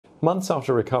months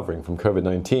after recovering from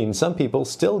COVID-19, some people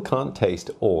still can't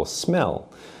taste or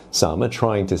smell. Some are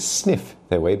trying to sniff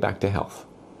their way back to health.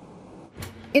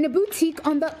 In a boutique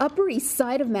on the Upper East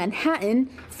Side of Manhattan,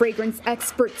 fragrance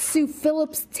expert Sue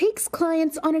Phillips takes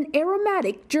clients on an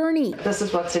aromatic journey. This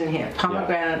is what's in here: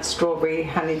 pomegranate, strawberry,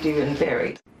 honeydew, and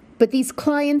berry. But these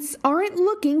clients aren't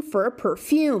looking for a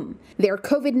perfume. They're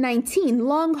COVID-19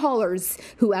 long haulers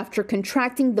who, after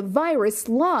contracting the virus,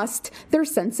 lost their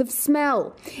sense of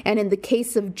smell. And in the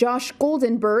case of Josh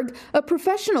Goldenberg, a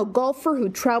professional golfer who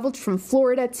traveled from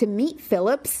Florida to meet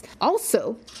Phillips,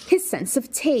 also his sense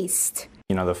of taste.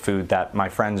 You know, the food that my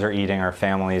friends are eating, our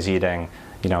family is eating,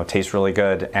 you know, tastes really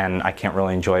good, and I can't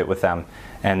really enjoy it with them.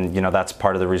 And, you know, that's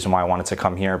part of the reason why I wanted to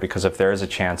come here, because if there is a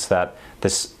chance that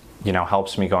this, you know,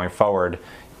 helps me going forward,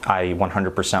 I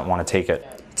 100% want to take it.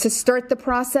 To start the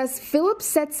process, Phillips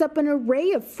sets up an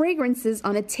array of fragrances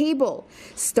on a table,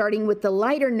 starting with the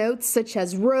lighter notes such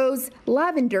as rose,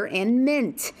 lavender, and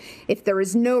mint. If there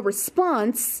is no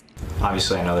response...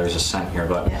 Obviously, I know there's a scent here,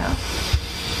 but yeah,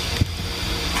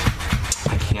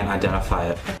 I can't identify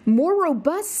it. More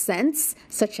robust scents,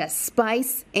 such as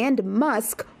spice and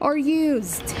musk, are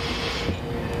used.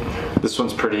 This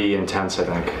one's pretty intense, I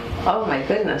think. Oh my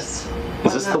goodness.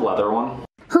 Is this the leather one?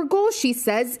 Her goal, she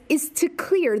says, is to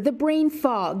clear the brain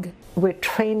fog. We're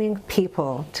training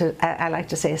people to, I like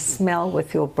to say, smell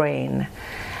with your brain.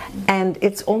 And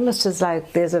it's almost as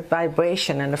like there's a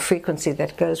vibration and a frequency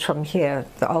that goes from here,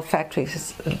 the olfactory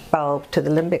bulb, to the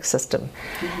limbic system.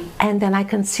 And then I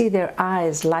can see their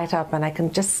eyes light up, and I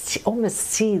can just almost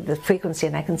see the frequency,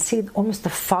 and I can see almost the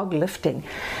fog lifting.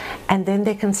 And then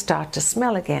they can start to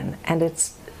smell again, and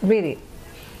it's really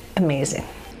amazing.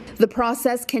 The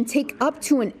process can take up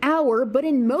to an hour, but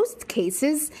in most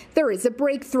cases, there is a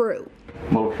breakthrough.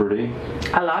 A little fruity.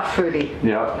 A lot fruity.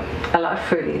 Yep. A lot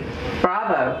fruity.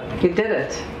 Bravo, you did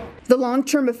it. The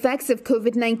long-term effects of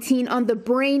COVID-19 on the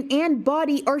brain and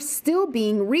body are still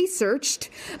being researched,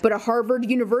 but a Harvard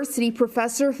University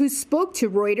professor who spoke to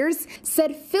Reuters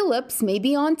said Phillips may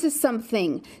be onto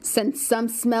something, since some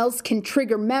smells can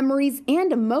trigger memories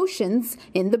and emotions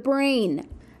in the brain.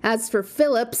 As for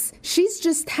Phillips, she's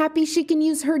just happy she can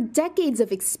use her decades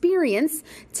of experience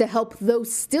to help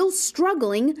those still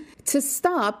struggling to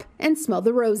stop and smell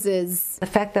the roses. The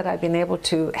fact that I've been able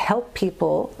to help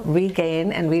people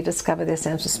regain and rediscover their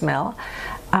sense of smell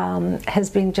has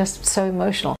been just so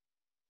emotional.